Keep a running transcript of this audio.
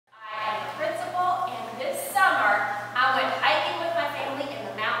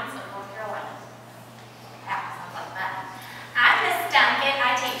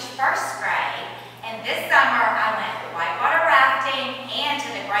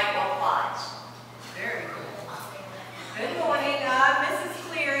Great Wolf Lodge. Very good. Good morning, I'm Mrs.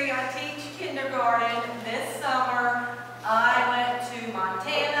 Cleary. I teach kindergarten. This summer I went to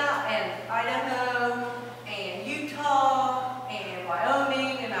Montana and Idaho and Utah and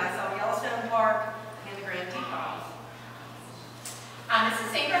Wyoming, and I saw Yellowstone Park and the Grand Teton. I'm Mrs.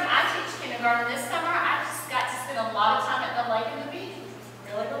 Ingram. I teach kindergarten this summer. I just got to spend a lot of time at the lake and the beach. It was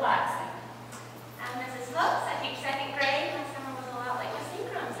really relaxing. I'm Mrs. Hooks. I teach second grade. My summer was a lot like Miss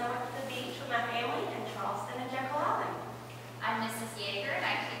Ingram's. I went to the beach with my family in Charleston and Jekyll Island. I'm Mrs. Yeager and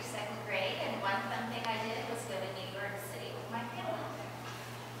I teach second grade, and one fun thing I did was go to New York City with my family.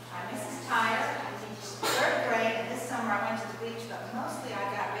 I'm Mrs. Tyre. I teach third grade, and this summer I went to the beach, but mostly I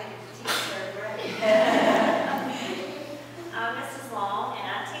got ready to teach third grade. I'm Mrs. Long, and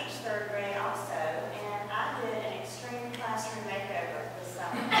I teach third grade also, and I did an extreme classroom makeover this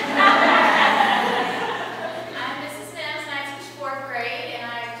summer. I'm Mrs. Mims and I teach fourth grade, and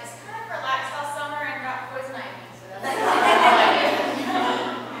I just kind of relaxed all summer and got poison ivy, so that's what I did.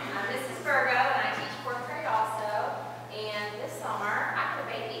 I'm Mrs. Virgo and I teach fourth grade also, and this summer I had a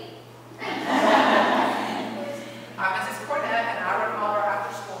baby. I'm Mrs. Cornett and I run all of our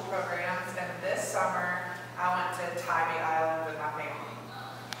after school programs, and this summer I went to Tybee Island with my family.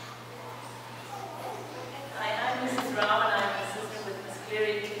 Hi, I'm Mrs. Rao and I'm assistant with Miss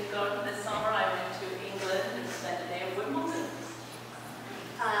Cleary in kindergarten. This summer I went to England and spent a day at Wimbledon.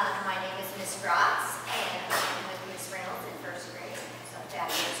 My name is Miss Rotz, and I'm with Miss Reynolds in first grade, so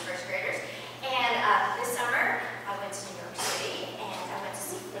fabulous first graders. And this summer, I went to New York City, and I went to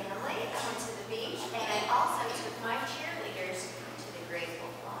see family, I went to the beach, and I also took my cheerleaders to the Great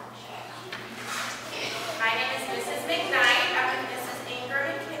Wolf Lodge. My name is Mrs. McKnight. I'm with Mrs. Ingram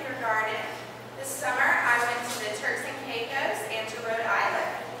in kindergarten. This summer, I went to the Turks and Caicos and to Rhode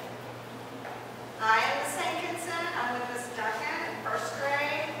Island. I am Miss Hankinson. I'm with Miss Duncan in first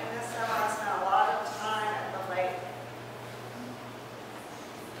grade, and this summer I spent a lot of time at the lake.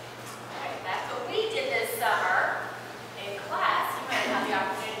 Okay, that's what we did this summer in class. You might have the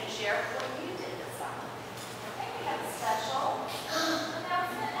opportunity to share what you did this summer. Okay, we have a special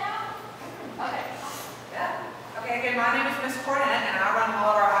announcement now. Okay. Yeah. Okay, again, my name is Miss Cornett and I run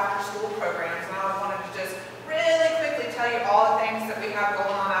all of our after school programs, and I wanted to just really quickly tell you all the things that we have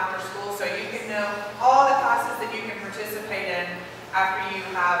going on after school so you can know all the classes that you can participate in after you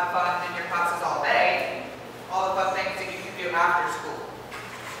have fun in your classes all day, all the fun things that you can do after school.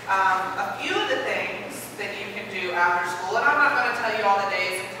 A few of the things that you can do after school, and I'm not going to tell you all the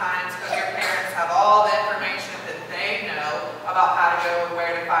days and times because your parents have all the information that they know about how to go and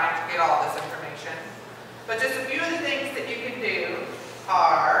where to find to get all this information. But just a few of the things that you can do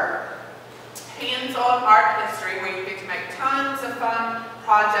are hands-on art history, where you get to make tons of fun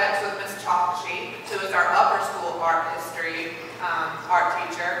projects with Miss Chalksheet, who is our upper school art history art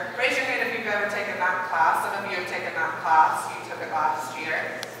teacher. Raise your hand if you've ever taken that class. Some of you have taken that class. You took it last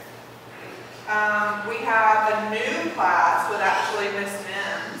year. We have a new class with actually Miss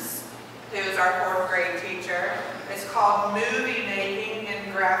Mims, who is our fourth grade teacher. It's called Movie Making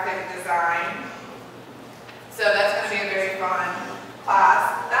and Graphic Design. So that's going to be a very fun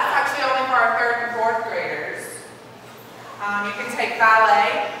class. That's actually only for our third and fourth graders. You can take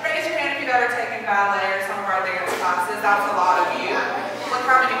ballet. Raise your hand if you've ever taken ballet or some of our dance classes. That's a lot of you. Look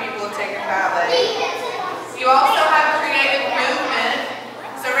how many people have taken ballet. You also have creative movement.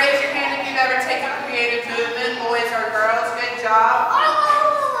 So raise your hand if you've ever taken creative movement, boys or girls. Good job.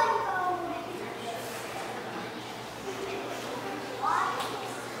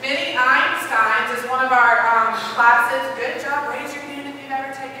 Minnie Einstein's is one of our classes. Good job. Raise your hand if you've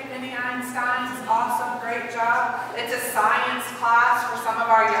ever taken Minnie Einstein's. Awesome. Great job. It's a science class for some of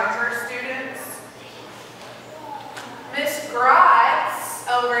our younger students. Miss Gratz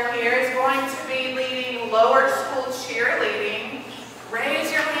over here is going to be leading lower school cheerleading.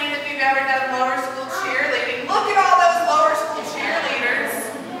 Raise your hand if you've ever done lower school cheerleading. Look at all those lower school cheerleaders.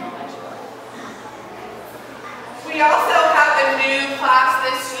 We also have a new class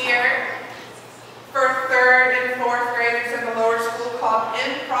this year for third and fourth graders in the lower school called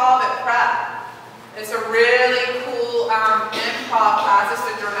Improv at Prep. It's a really cool improv class. It's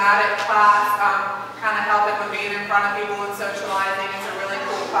a dramatic class, kind of helping with being in front of people and socializing. It's a really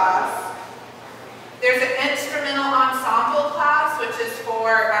cool class. There's an instrumental ensemble class, which is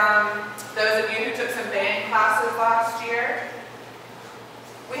for those of you who took some band classes last year.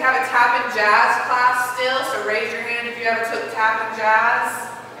 We have a tap and jazz class still, so raise your hand if you ever took tap and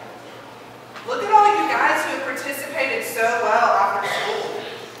jazz. Look at all you guys who have participated so well after school.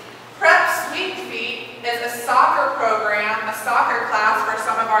 Prep Sweet Feet is a soccer program, a soccer class for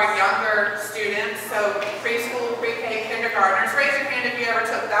some of our younger students, so preschool, pre-K, kindergartners. Raise your hand hand if you ever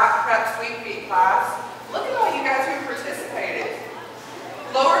took that prep sweet feet class. Look at all you guys who participated.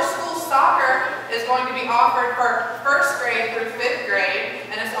 Lower school soccer is going to be offered for 1st grade through 5th grade,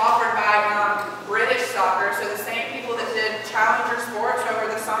 and it's offered by British soccer, so the same people that did Challenger Sports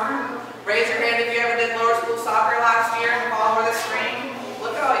over the summer. Raise your hand if you ever did lower school soccer last year and fall over the screen.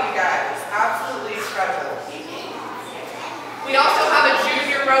 Look at all you guys, absolutely incredible. We also have a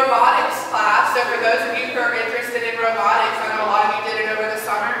junior robotics class, so for those of you who are interested in robotics, I know a lot of you did it over the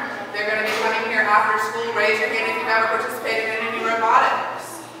summer, they're going to be coming here after school. Raise your hand if you've ever participated in any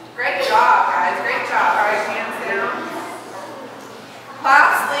robotics. Great job, guys, great job. All right, hands down.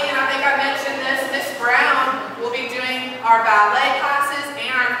 Lastly, and I think I mentioned this, Miss Brown will be doing our ballet classes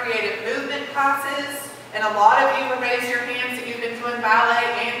and our creative movement classes. And a lot of you will raise your hands that you've been doing ballet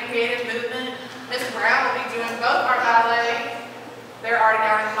and creative movement. Miss Brown will be doing both our ballet, they're already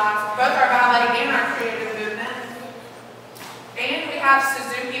down in class, both our ballet and our creative movement. And we have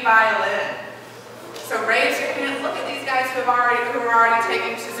Suzuki violin. So raise your hand. Look at these guys who are already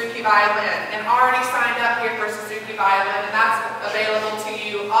taking Suzuki violin and already signed up here for Suzuki violin, and that's available to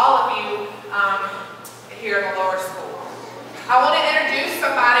you, all of you here in the lower school. I want to introduce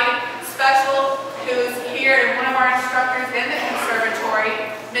somebody special who's here and one of our instructors in the conservatory,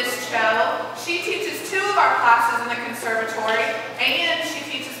 Miss Cho. She teaches 2 of our classes in the conservatory, and she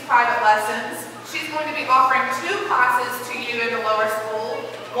teaches private lessons. She's going to be offering 2 classes to you in the lower school.